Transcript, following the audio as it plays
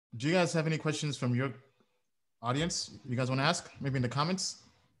Do you guys have any questions from your audience you guys want to ask? Maybe in the comments?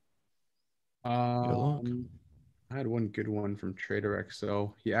 I had one good one from Trader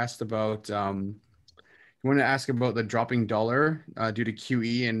XO. He asked about, he wanted to ask about the dropping dollar due to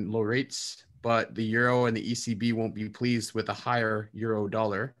QE and low rates, but the euro and the ECB won't be pleased with a higher euro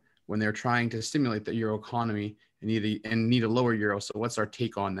dollar when they're trying to stimulate the euro economy and need a lower euro. So what's our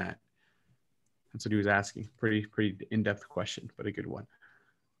take on that? That's what he was asking. Pretty in-depth question, but a good one.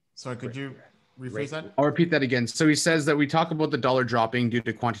 Sorry, could you rephrase that? I'll repeat that again. So he says that we talk about the dollar dropping due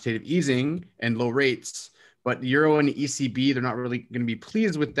to quantitative easing and low rates, but the euro and the ECB, they're not really going to be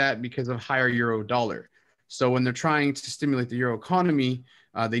pleased with that because of higher euro dollar. So when they're trying to stimulate the euro economy,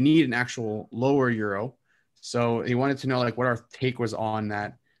 they need an actual lower euro. So he wanted to know like what our take was on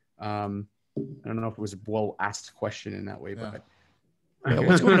that. I don't know if it was a well asked question in that way, but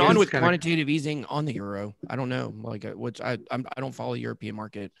what's going on with quantitative easing on the euro? I don't know. Like, which I don't follow the European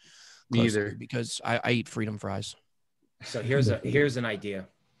market. Me either, because I eat freedom fries. So here's an idea.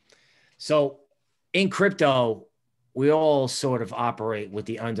 So in crypto, we all sort of operate with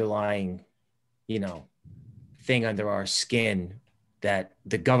the underlying, thing under our skin that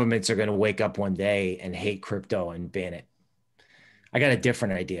the governments are going to wake up one day and hate crypto and ban it. I got a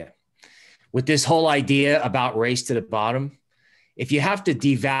different idea. With this whole idea about race to the bottom, if you have to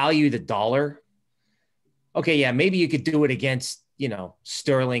devalue the dollar, okay, yeah, maybe you could do it against,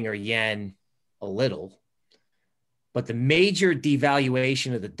 sterling or yen a little, but the major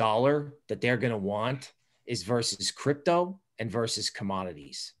devaluation of the dollar that they're going to want is versus crypto and versus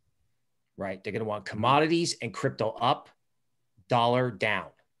commodities, right? They're going to want commodities and crypto up, dollar down,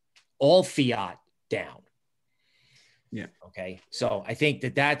 all fiat down. Yeah. Okay. So I think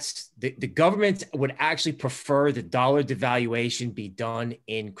that's the government would actually prefer the dollar devaluation be done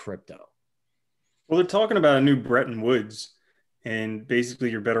in crypto. Well, they're talking about a new Bretton Woods, and basically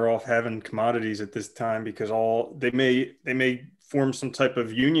you're better off having commodities at this time because they may form some type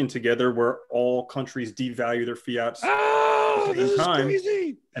of union together where all countries devalue their fiats at the same time. This is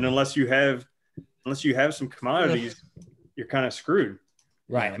crazy. And unless you have some commodities, you're kind of screwed.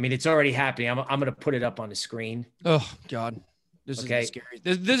 Right. I mean, it's already happening. I'm going to put it up on the screen. Oh God. This is the scary.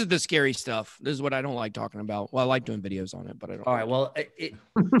 This is the scary stuff. This is what I don't like talking about. Well, I like doing videos on it, but I don't. All right. Well,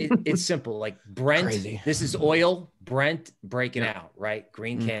 it's simple. Like Brent, Crazy. This is oil, Brent breaking out, right?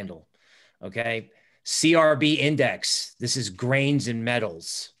 Green candle. Okay. CRB index. This is grains and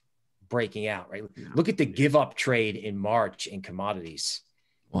metals breaking out, right? Look at the give up trade in March in commodities.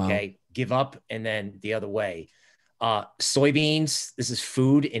 Wow. Okay. Give up and then the other way. Soybeans. This is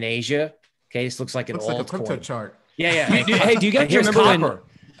food in Asia. Okay. This looks like an old crypto chart. Yeah. Hey, do you guys remember copper?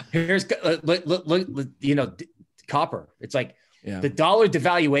 Here's look, copper. It's like the dollar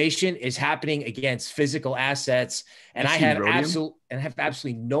devaluation is happening against physical assets, and I have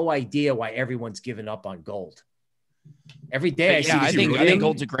absolutely no idea why everyone's giving up on gold. Every day I think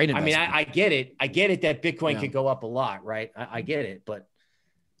gold's a great investment. I mean, I get it that Bitcoin could go up a lot, right? I get it, but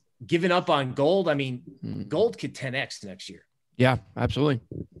giving up on gold, I mean, gold could 10x next year. Yeah, absolutely.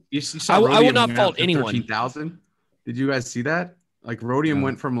 I will not fault anyone. 13,000. Did you guys see that? Like rhodium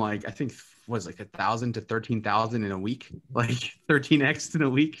went from like, I think was like 1,000 to 13,000 in a week, like 13x in a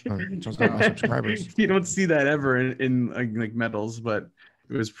week. Subscribers. You don't see that ever in like metals, but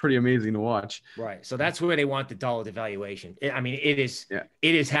it was pretty amazing to watch. Right. So that's where they want the dollar devaluation. I mean, it is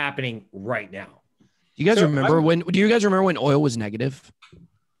happening right now. Do you guys remember when oil was negative?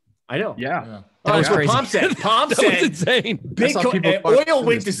 I know. Yeah. That was what Palm said. Palm said was insane. Bitcoin, oil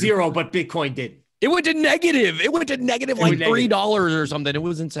went to zero, but Bitcoin did. It went to negative. It went to negative like $3 or something. It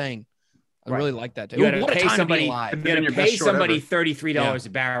was insane. I really like that. You got to pay somebody. You got to pay somebody $33 a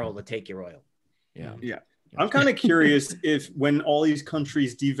barrel to take your oil. Yeah. I'm kind of curious if when all these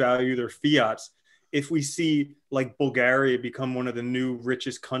countries devalue their fiats, if we see like Bulgaria become one of the new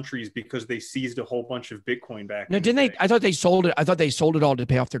richest countries because they seized a whole bunch of Bitcoin back. No, didn't they? I thought they sold it. I thought they sold it all to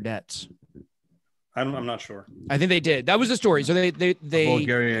pay off their debts. I'm not sure. I think they did. That was the story. So they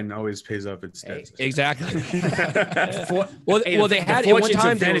Bulgarian always pays up its debts. Exactly. They had at one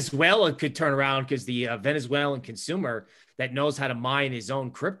time Venezuela could turn around because the Venezuelan consumer that knows how to mine his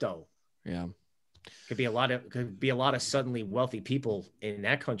own crypto. Yeah. Could be a lot of suddenly wealthy people in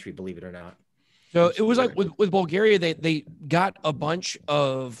that country, believe it or not. So it was like with Bulgaria, they got a bunch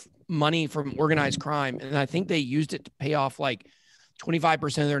of money from organized crime, and I think they used it to pay off like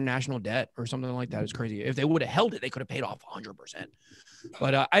 25% of their national debt or something like that. It's crazy. If they would have held it, they could have paid off 100%.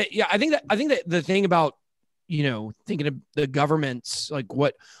 But I think that the thing about, thinking of the governments, like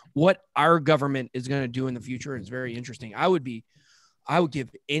what our government is going to do in the future is very interesting. I would give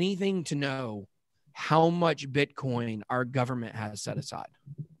anything to know how much Bitcoin our government has set aside.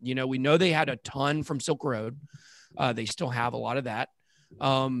 You know, we know they had a ton from Silk Road. They still have a lot of that.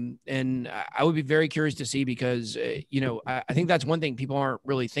 And I would be very curious to see, because, you know, I think that's one thing people aren't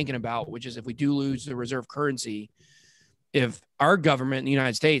really thinking about, which is if we do lose the reserve currency, if our government in the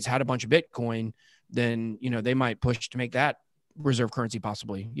United States had a bunch of Bitcoin, then, you know, they might push to make that reserve currency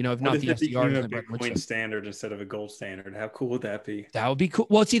possibly, you know, if not the SDR. A Bitcoin standard instead of a gold standard. How cool would that be? That would be cool.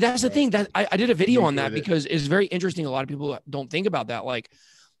 Well, see, that's the thing that I did a video on that because it's very interesting. A lot of people don't think about that. Like,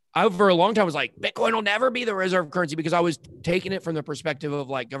 I, for a long time, was like, Bitcoin will never be the reserve currency, because I was taking it from the perspective of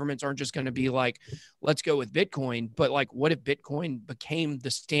like, governments aren't just going to be like, let's go with Bitcoin. But like, what if Bitcoin became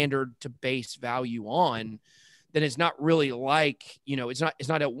the standard to base value on? Then it's not really like, you know, it's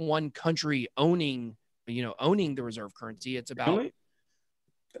not at one country owning the reserve currency. It's about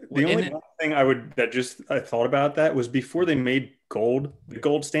the only thing I thought about that was before they made gold, the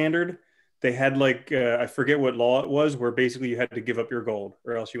gold standard, they had like, I forget what law it was, where basically you had to give up your gold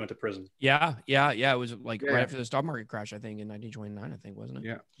or else you went to prison. Yeah. It was like right after the stock market crash, I think in 1929, I think, wasn't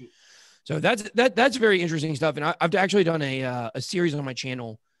it? Yeah. So that's very interesting stuff. And I've actually done a series on my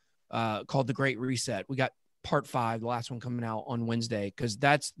channel called The Great Reset. We got part 5, the last one coming out on Wednesday, because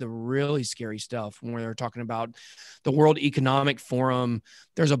that's the really scary stuff when they're talking about the World Economic Forum.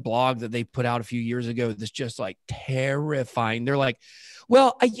 There's a blog that they put out a few years ago that's just like terrifying. They're like,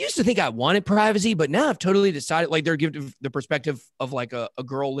 well, I used to think I wanted privacy, but now I've totally decided, like, they're giving the perspective of like a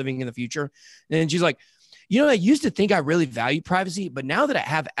girl living in the future. And she's like, you know, I used to think I really valued privacy, but now that I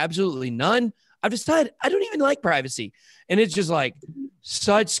have absolutely none, I've decided I don't even like privacy. And it's just like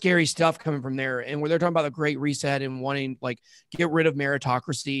such scary stuff coming from there. And where they're talking about the Great Reset and wanting like get rid of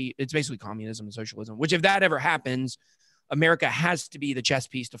meritocracy, it's basically communism and socialism, which if that ever happens, America has to be the chess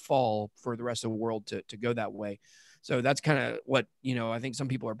piece to fall for the rest of the world to go that way. So that's kind of what, you know, I think some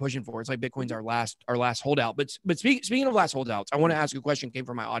people are pushing for. It's like Bitcoin's our last holdout. But speaking of last holdouts, I want to ask a question came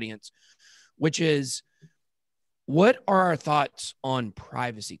from my audience, which is, what are our thoughts on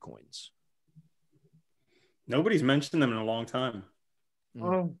privacy coins? Nobody's mentioned them in a long time.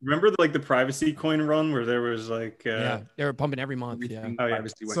 Remember the privacy coin run where there was like they were pumping every month. Yeah. Oh, yeah.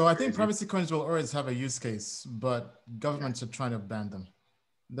 So I think privacy coins will always have a use case, but governments are trying to ban them.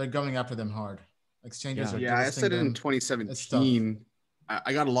 They're going after them hard. Exchanges are I said it in 2017.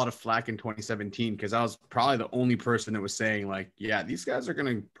 I got a lot of flack in 2017 because I was probably the only person that was saying like, yeah, these guys are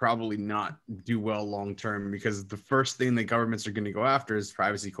going to probably not do well long term, because the first thing the governments are going to go after is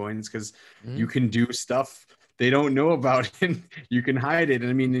privacy coins, because you can do stuff they don't know about and you can hide it. And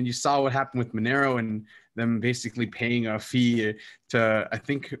I mean, and you saw what happened with Monero and them basically paying a fee to, I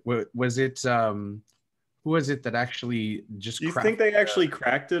think, what was it? Who was it that actually just? Do you think they actually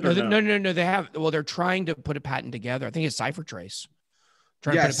cracked it? Or no. They have. Well, they're trying to put a patent together. I think it's CipherTrace.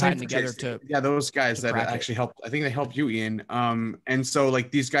 Trying to put a patent together to those guys that actually helped. I think they helped you, Ian. And so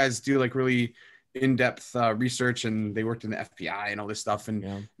like these guys do like really in-depth research, and they worked in the FBI and all this stuff,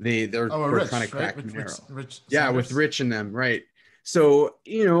 and they're Rich, trying to crack right? Rich with Rich and them, right? So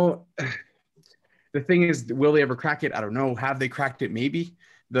you know, the thing is, will they ever crack it? I don't know. Have they cracked it? Maybe.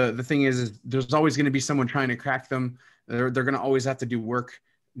 The thing is there's always going to be someone trying to crack them. They're going to always have to do work.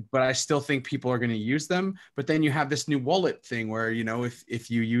 But I still think people are going to use them. But then you have this new wallet thing where, you know, if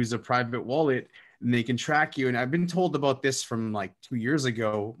you use a private wallet and they can track you. And I've been told about this from like 2 years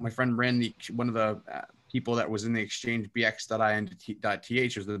ago. My friend ran one of the people that was in the exchange,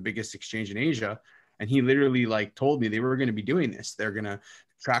 bx.in.th, was the biggest exchange in Asia. And he literally like told me they were going to be doing this. They're going to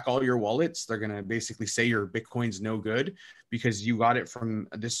track all your wallets. They're going to basically say your Bitcoin's no good because you got it from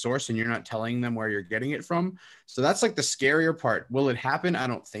this source and you're not telling them where you're getting it from. So that's like the scarier part. Will it happen? I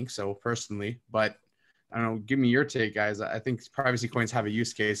don't think so personally, but I don't know. Give me your take, guys. I think privacy coins have a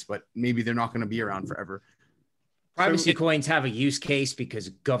use case, but maybe they're not going to be around forever. Privacy coins have a use case because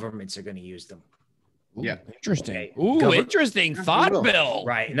governments are going to use them. Ooh, yeah. Interesting. Okay. Interesting thought, Bill.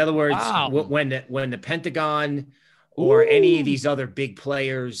 Right. In other words, when the Pentagon or any of these other big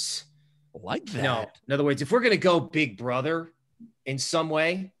players like that. No, in other words, if we're going to go big brother in some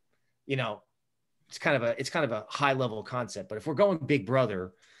way, you know, it's kind of a high level concept, but if we're going big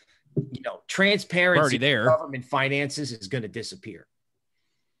brother, you know, transparency in government finances is going to disappear.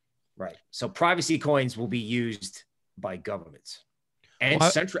 Right. So privacy coins will be used by governments and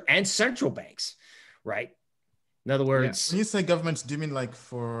central banks. Right. In other words, when you say governments, do you mean like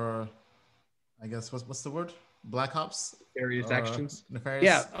for, I guess, what's the word? Black ops? Nefarious actions. Nefarious?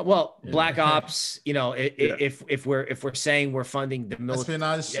 Yeah. Well, black ops, you know, if we're saying we're funding the military,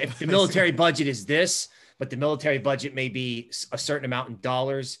 if the military budget is this, but the military budget may be a certain amount in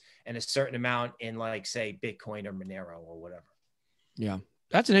dollars and a certain amount in like, say, Bitcoin or Monero or whatever. Yeah.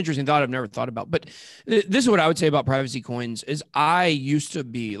 That's an interesting thought I've never thought about. But this is what I would say about privacy coins is I used to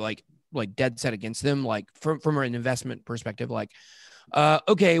be like dead set against them, like from an investment perspective, like,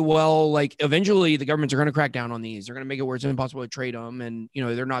 okay, well, like eventually the governments are going to crack down on these. They're going to make it where it's impossible to trade them. And, you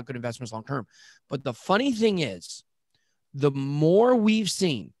know, they're not good investments long term. But the funny thing is, the more we've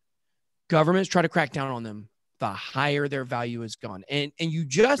seen governments try to crack down on them, the higher their value has gone. And you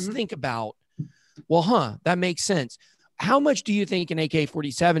just think about, well, that makes sense. How much do you think an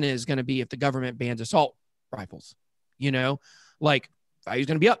AK-47 is going to be if the government bans assault rifles? You know, like value's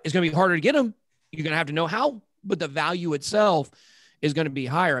going to be up. It's going to be harder to get them. You're going to have to know how, but the value itself is going to be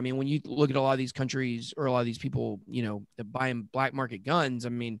higher. I mean, when you look at a lot of these countries or a lot of these people, you know, that buying black market guns, I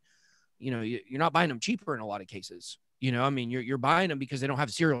mean, you know, you're not buying them cheaper in a lot of cases. You know, I mean, you're buying them because they don't have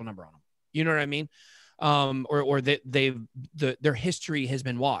a serial number on them. You know what I mean? Or their history has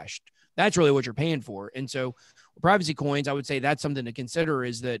been washed. That's really what you're paying for. And so privacy coins, I would say that's something to consider,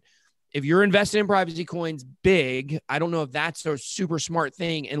 is that if you're invested in privacy coins big, I don't know if that's a super smart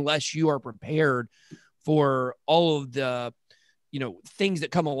thing unless you are prepared for all of the, you know, things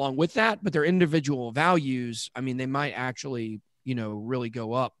that come along with that, but their individual values, I mean, they might actually, you know, really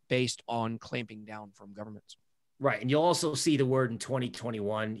go up based on clamping down from governments. Right. And you'll also see the word in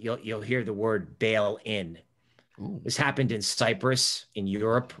 2021, you'll hear the word bail in. Ooh. This happened in Cyprus in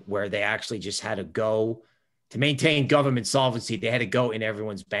Europe, where they actually just had to go to maintain government solvency. They had to go in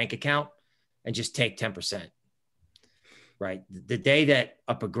everyone's bank account and just take 10%. Right. The day that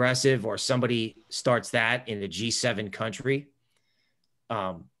a progressive or somebody starts that in a G7 country,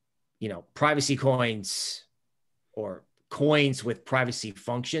 you know, privacy coins or coins with privacy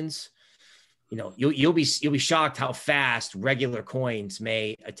functions, you know, you'll be shocked how fast regular coins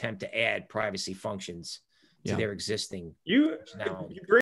may attempt to add privacy functions to their existing. You